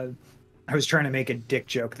 I was trying to make a dick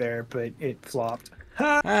joke there, but it flopped.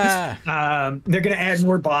 They're gonna add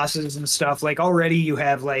more bosses and stuff. Like already you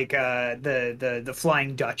have like the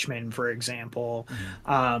Flying Dutchman, for example.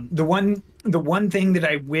 The one thing that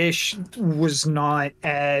I wish was not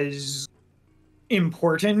as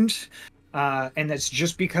important, and that's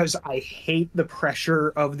just because I hate the pressure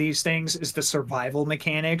of these things, is the survival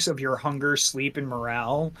mechanics of your hunger, sleep, and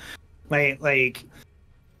morale. Like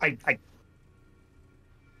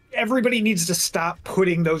everybody needs to stop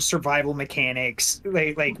putting those survival mechanics.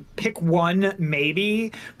 Like pick one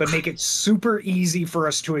maybe, but make it super easy for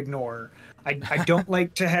us to ignore. I don't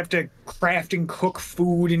like to have to craft and cook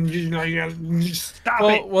food and just stop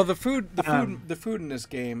it. Well, the food in this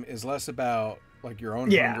game is less about like your own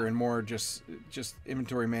hunger and more just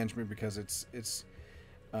inventory management, because it's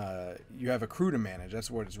you have a crew to manage. That's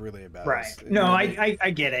what it's really about. Right. I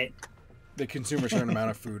get it. They consume a certain amount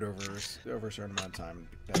of food over a certain amount of time.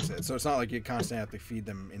 That's it. So it's not like you constantly have to feed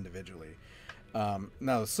them individually.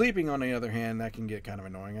 Now, sleeping, on the other hand, that can get kind of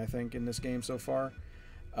annoying, I think, in this game so far.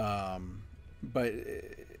 But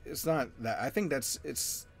it's not that. I think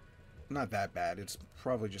it's not that bad. It's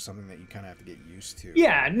probably just something that you kind of have to get used to.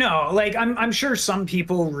 Yeah, no, like I'm sure some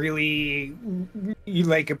people really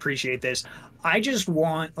appreciate this. I just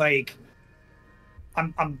want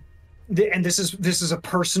and this is a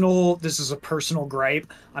personal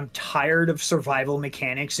gripe. I'm tired of survival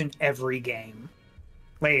mechanics in every game.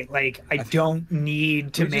 Like I don't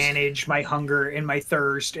need to manage my hunger and my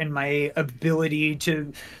thirst and my ability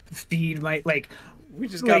to feed my We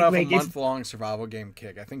just got off a month-long survival game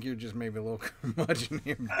kick. I think you're just maybe a little much in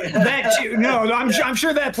here. That too. No, I'm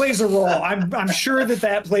sure that plays a role. I'm sure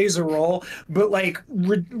that plays a role. But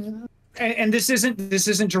and this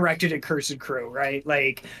isn't directed at Cursed Crew, right?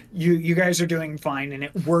 Like you guys are doing fine and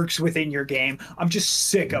it works within your game. I'm just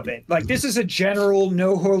sick of it. Like, this is a general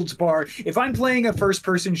no holds barred. If I'm playing a first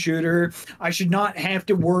person shooter, I should not have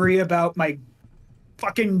to worry about my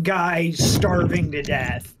fucking guy starving to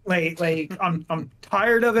death. Like I'm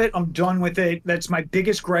tired of it. I'm done with it. That's my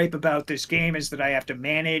biggest gripe about this game, is that I have to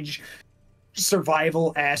manage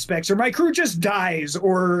survival aspects, or my crew just dies,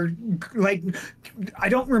 or I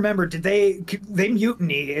don't remember, did they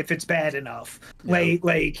mutiny if it's bad enough?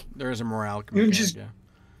 Like there is a morale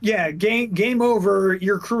mechanic, game over,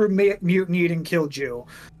 your crew mutinied and killed you,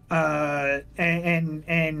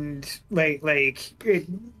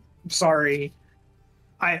 sorry.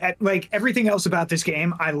 I like everything else about this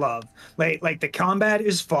game. I love like the combat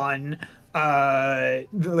is fun.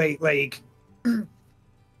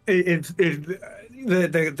 If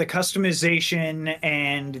the customization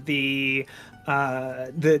and the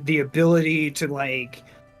ability to like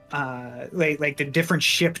the different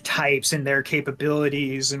ship types and their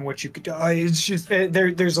capabilities and what you could do, it's just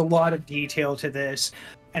there's a lot of detail to this,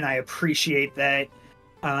 and I appreciate that.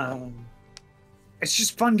 It's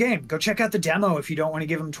just a fun game. Go check out the demo if you don't want to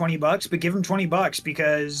give them $20, but give them $20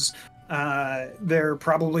 because they're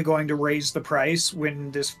probably going to raise the price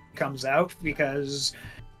when this comes out, because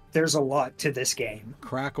there's a lot to this game.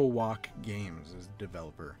 Crackle Walk Games is the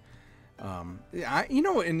developer. And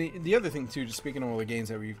the other thing too, just speaking of all the games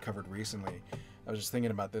that we've covered recently, I was just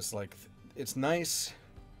thinking about this. Like, it's nice.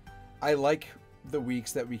 I like the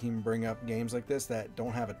weeks that we can bring up games like this that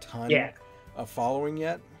don't have a ton of following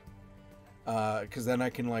yet. Because then I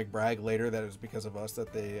can brag later that it was because of us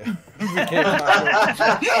that they became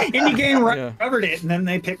Indie Game covered it, and then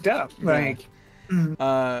they picked up. But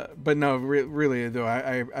no, really though,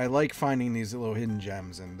 I like finding these little hidden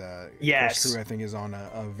gems, and yes, Crew I think is on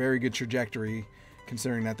a very good trajectory,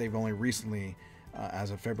 considering that they've only recently, as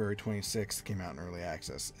of February 26th, came out in early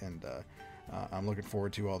access, and I'm looking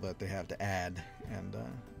forward to all that they have to add. And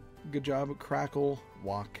good job at Crackle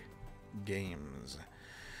Walk Games.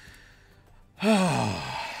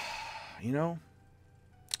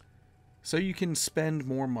 So you can spend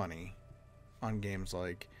more money on games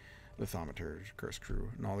like the Thaumaturge, Cursed Crew,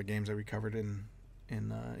 and all the games that we covered in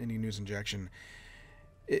Indie News Injection.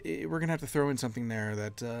 We're gonna have to throw in something there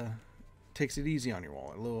that takes it easy on your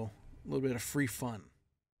wallet, a little bit of free fun.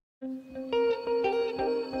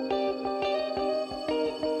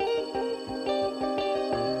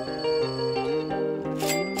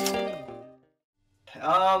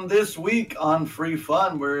 This week on Free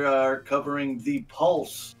Fun, we are covering the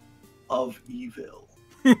Pulse of Evil.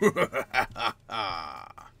 This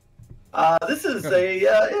is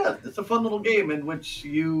it's a fun little game in which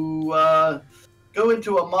you go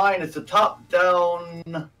into a mine. It's a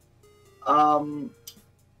top-down,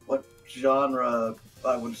 what genre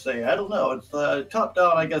I would say? I don't know. It's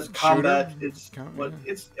top-down, I guess, combat. Shooter?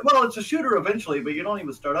 It's a shooter eventually, but you don't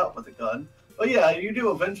even start out with a gun. But yeah, you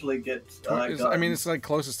do eventually get guns. I mean, it's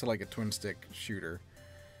closest to a twin-stick shooter,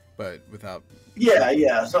 but without...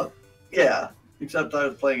 Except I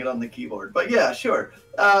was playing it on the keyboard. But yeah, sure.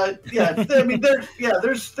 I mean,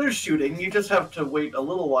 there's shooting. You just have to wait a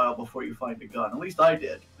little while before you find a gun. At least I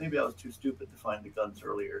did. Maybe I was too stupid to find the guns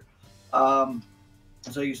earlier. So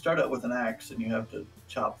you start out with an axe and you have to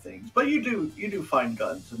chop things. But you do find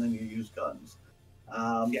guns, and then you use guns.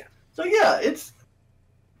 So yeah,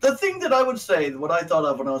 the thing that I would say, what I thought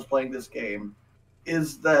of when I was playing this game,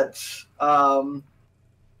 is that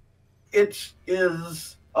it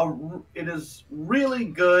is really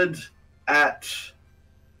good at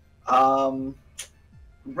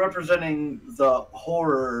representing the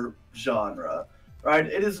horror genre, right?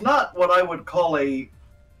 It is not what I would call a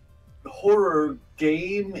horror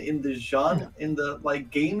game in the genre, in the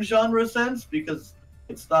like game genre sense, because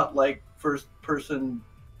it's not like first person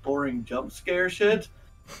boring jump scare shit,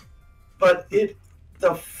 but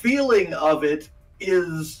the feeling of it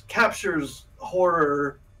captures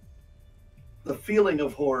horror, the feeling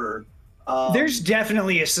of horror. There's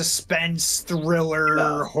definitely a suspense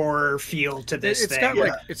thriller horror feel to this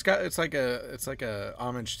thing. It's like a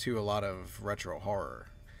homage to a lot of retro horror.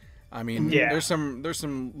 I mean, there's some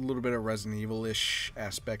little bit of Resident Evil-ish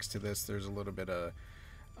aspects to this. There's a little bit of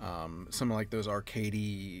some like those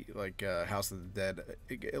arcadey, like House of the Dead,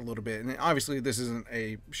 a little bit. And obviously, this isn't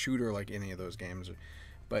a shooter like any of those games,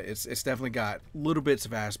 but it's definitely got little bits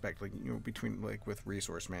of aspect, like between like with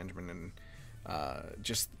resource management and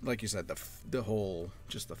just like you said, the whole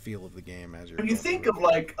just the feel of the game as you're. When you think of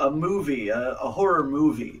like a movie, a horror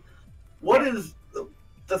movie, what is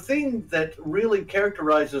the thing that really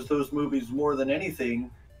characterizes those movies more than anything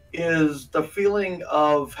is the feeling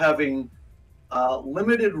of having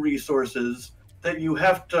limited resources that you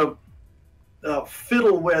have to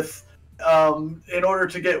fiddle with in order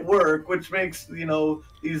to get work, which makes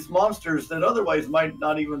these monsters that otherwise might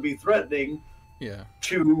not even be threatening. Yeah.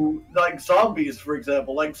 To like zombies, for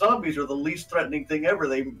example. Like zombies are the least threatening thing ever.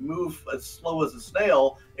 They move as slow as a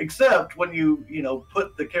snail, except when you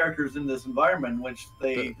put the characters in this environment, in which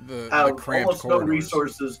they have almost no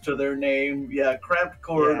resources to their name. Yeah, cramped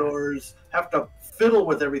corridors. Have to fiddle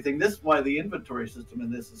with everything. This is why the inventory system in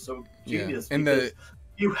this is so genius. And because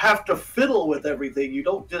you have to fiddle with everything. You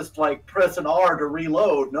don't just like press an R to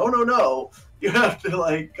reload. No. You have to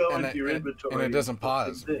like go into your inventory. And it doesn't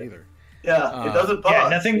pause either. Yeah, it doesn't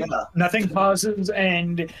pause. Nothing pauses,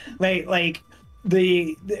 and I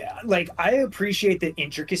appreciate the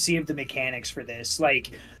intricacy of the mechanics for this.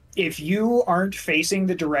 Like, if you aren't facing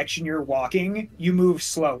the direction you're walking, you move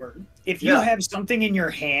slower. If you have something in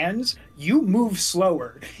your hands, you move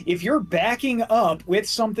slower. If you're backing up with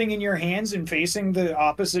something in your hands and facing the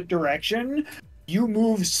opposite direction, you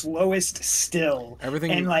move slowest still.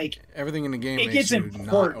 Everything in the game makes you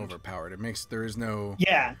not overpowered.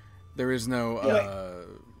 There is no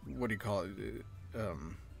what do you call it?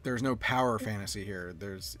 There's no power fantasy here.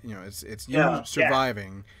 There's it's you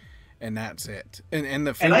surviving, and that's it. And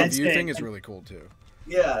the field of view thing is really cool too.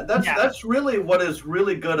 Yeah, that's really what is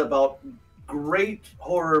really good about great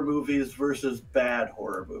horror movies versus bad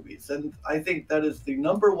horror movies. And I think that is the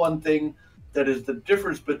number one thing that is the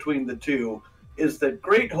difference between the two, is that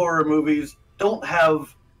great horror movies don't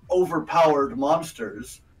have overpowered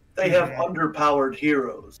monsters. They have underpowered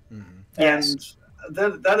heroes. Mm-hmm. And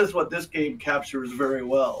that is what this game captures very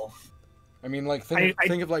well. I mean, like think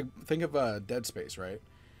of Dead Space, right?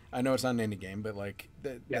 I know it's not an indie game, but like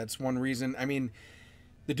that's one reason. I mean,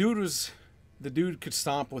 the dude could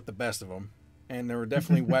stomp with the best of them, and there were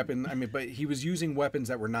definitely weapons. I mean, but he was using weapons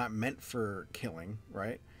that were not meant for killing,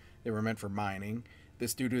 right? They were meant for mining.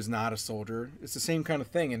 This dude is not a soldier. It's the same kind of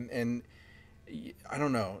thing, and I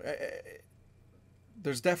don't know.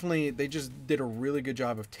 There's definitely, they just did a really good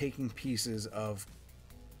job of taking pieces of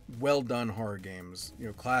well done horror games,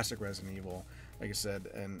 classic Resident Evil, like I said,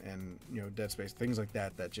 and Dead Space, things like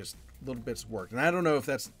that just little bits worked. And I don't know if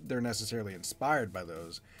they're necessarily inspired by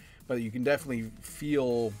those, but you can definitely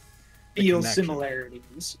feel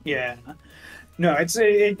similarities. Yeah. No,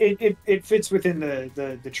 it fits within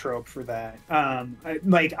the trope for that.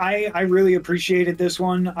 I really appreciated this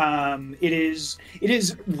one. It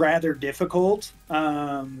is rather difficult.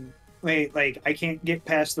 I can't get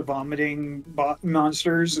past the vomiting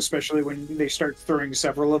monsters, especially when they start throwing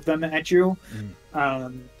several of them at you.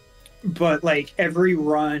 But like every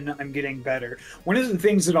run, I'm getting better. One of the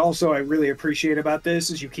things that also I really appreciate about this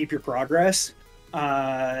is you keep your progress.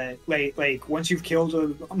 Once you've killed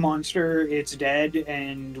a monster, it's dead,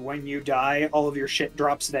 and when you die, all of your shit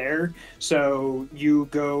drops there. So you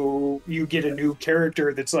get a new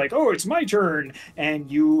character that's like, oh, it's my turn,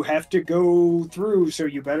 and you have to go through. So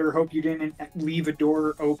you better hope you didn't leave a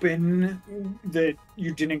door open, that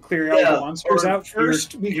you didn't clear all the monsters out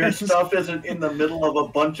first. Your stuff isn't in the middle of a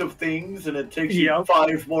bunch of things, and it takes you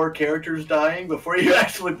 5 more characters dying before you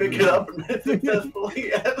actually pick it up and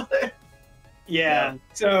successfully. Yeah.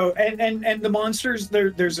 So and the monsters,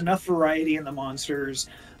 there's enough variety in the monsters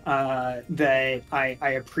that I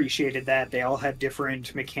appreciated that. They all have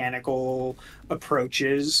different mechanical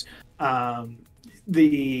approaches.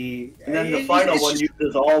 And then the final one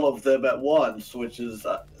uses all of them at once, which is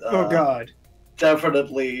oh god,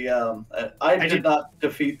 definitely. I did not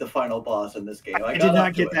defeat the final boss in this game. I did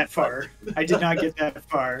not get that far. I did not get that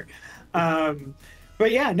far.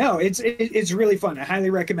 But yeah, no, it's really fun. I highly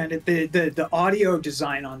recommend it. The audio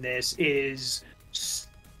design on this is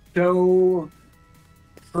so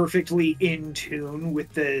perfectly in tune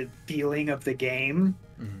with the feeling of the game.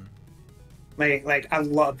 Like I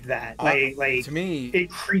loved that. Like to me,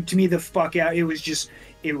 it creeped me the fuck out. It was just,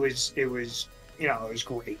 it was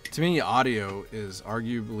great. To me, audio is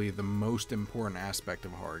arguably the most important aspect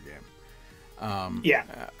of a horror game. Yeah,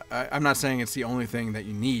 I'm not saying it's the only thing that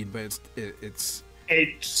you need, but it's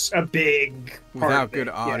a big part without of good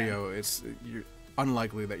it. audio, you're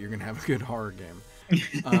unlikely that you're gonna have a good horror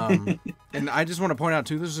game. And I just want to point out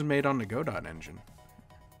too, this is made on the Godot engine.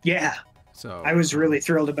 Yeah. So I was really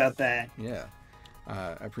thrilled about that. Yeah,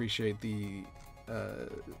 I appreciate the. I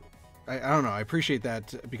don't know. I appreciate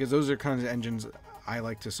that because those are kinds of engines I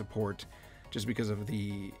like to support, just because of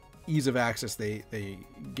the ease of access they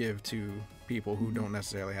give to people who don't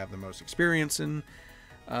necessarily have the most experience in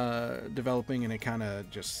developing, and it kind of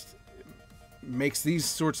just makes these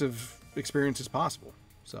sorts of experiences possible.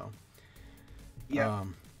 So, yeah.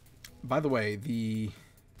 By the way, the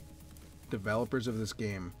developers of this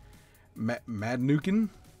game. Madnukin,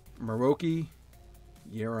 Maroki,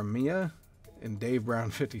 Yeremia, and Dave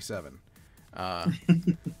Brown 57.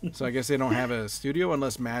 So I guess they don't have a studio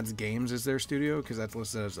unless Mads Games is their studio, because that's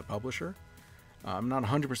listed as a publisher. I'm not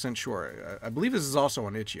 100% sure. I believe this is also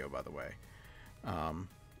on Itch.io, by the way.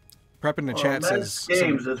 Prep in the chat Mads says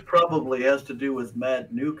Games is probably has to do with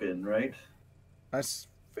Madnukin, right? That's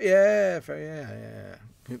yeah.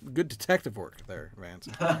 Good detective work there, Vance.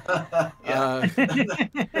 That's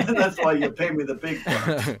why you pay me the big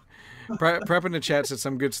bucks. Prep in the chat said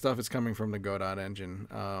some good stuff is coming from the Godot engine.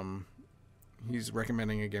 He's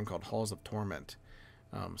recommending a game called Halls of Torment.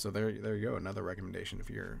 So there you go, another recommendation if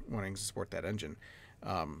you're wanting to support that engine.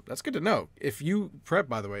 That's good to know. If you Prep,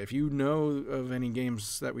 by the way, if you know of any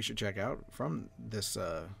games that we should check out from this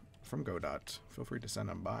from Godot, feel free to send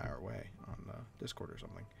them by our way on Discord or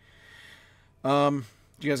something.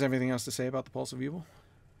 Do you guys have anything else to say about the Pulse of Evil?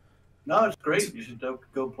 No, it's great. You should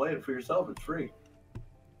go play it for yourself. It's free.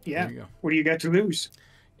 Yeah. What do you got to lose?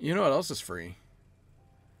 You know what else is free?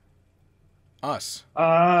 Us.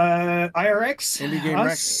 IRX. Indie Game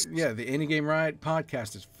Riot. The Indie Game Riot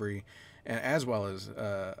Podcast is free, and as well as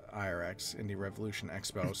IRX, Indie Revolution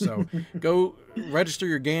Expo. So go register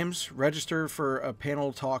your games. Register for a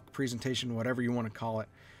panel talk, presentation, whatever you want to call it.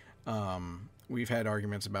 We've had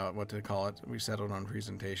arguments about what to call it. We settled on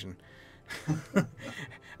presentation.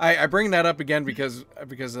 I bring that up again because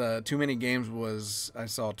Too Many Games was, I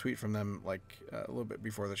saw a tweet from them like a little bit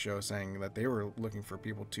before the show saying that they were looking for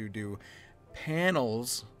people to do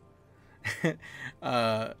panels.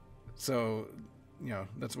 So,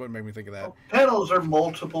 that's what made me think of that. Well, panels are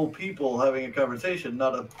multiple people having a conversation,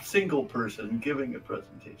 not a single person giving a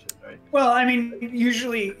presentation, right? Well, I mean,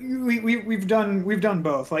 usually we've done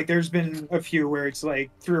both. Like, there's been a few where it's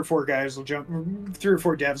like 3 or 4 devs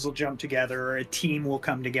will jump together, or a team will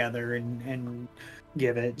come together and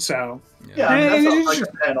give it. So that sounds like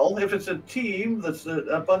a panel. If it's a team, that's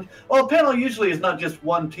a bunch. Well, a panel usually is not just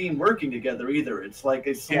one team working together either. It's like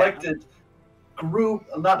a selected group,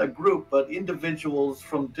 not a group, but individuals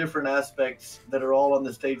from different aspects that are all on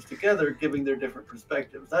the stage together giving their different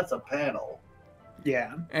perspectives. That's a panel.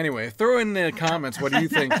 Yeah. Anyway, throw in the comments. What do you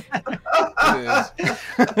think it is?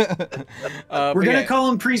 We're going to call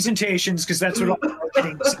them presentations because that's what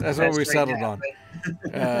that's what we settled on.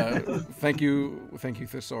 Thank you,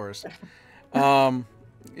 Thesaurus. I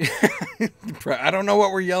don't know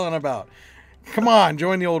what we're yelling about. Come on,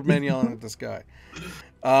 join the old men yelling at this guy.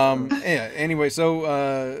 Anyway,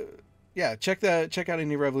 so check out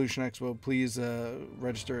Indie Revolution Expo. Please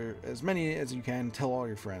register as many as you can. Tell all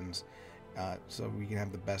your friends, so we can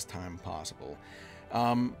have the best time possible.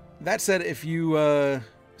 That said, if you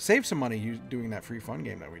save some money doing that free fun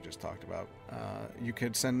game that we just talked about, you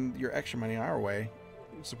could send your extra money our way.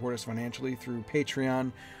 Support us financially through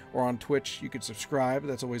Patreon or on Twitch. You could subscribe.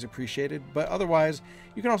 That's always appreciated. But otherwise,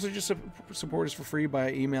 you can also just support us for free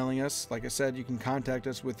by emailing us. Like I said, you can contact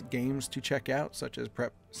us with games to check out, such as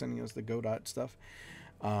Prep sending us the Godot stuff,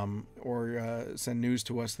 or send news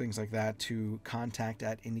to us, things like that, to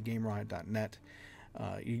contact@indiegameriot.net.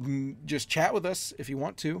 You can just chat with us if you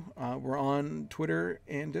want to. We're on Twitter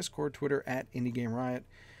and Discord. Twitter @IndieGameRiot.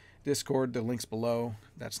 Discord, the link's below.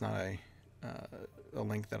 That's not a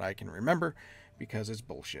link that I can remember because it's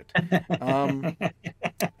bullshit.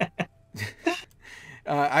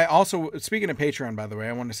 I also, speaking of Patreon, by the way,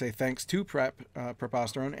 I want to say thanks to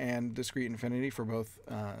Preposterone and Discreet Infinity for both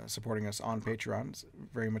supporting us on Patreon. It's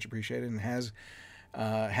very much appreciated, and has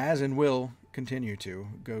and will continue to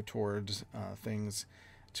go towards things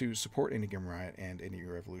to support Indie Game Riot and Indie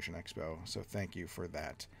Revolution Expo. So thank you for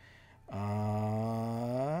that.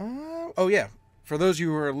 Oh yeah, for those of you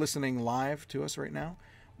who are listening live to us right now,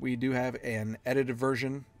 we do have an edited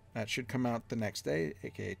version that should come out the next day,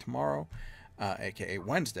 aka tomorrow, aka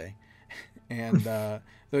Wednesday. And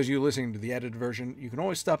those of you listening to the edited version, you can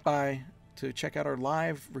always stop by to check out our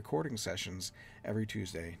live recording sessions every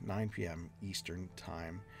Tuesday, 9 p.m. Eastern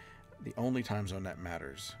Time. The only time zone that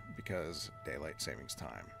matters, because daylight savings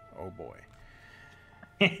time. Oh boy.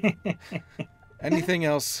 Anything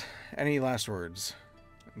else? Any last words,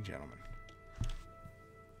 gentlemen?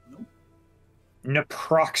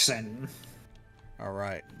 Naproxen. All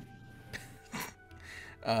right.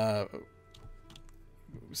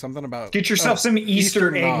 Something about... Get yourself some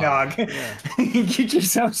Easter eggnog. Yeah. Get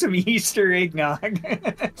yourself some Easter eggnog.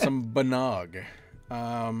 Some banog.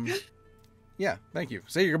 Yeah, thank you.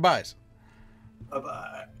 Say your goodbyes.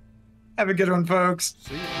 Bye-bye. Have a good one, folks.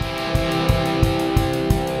 See you.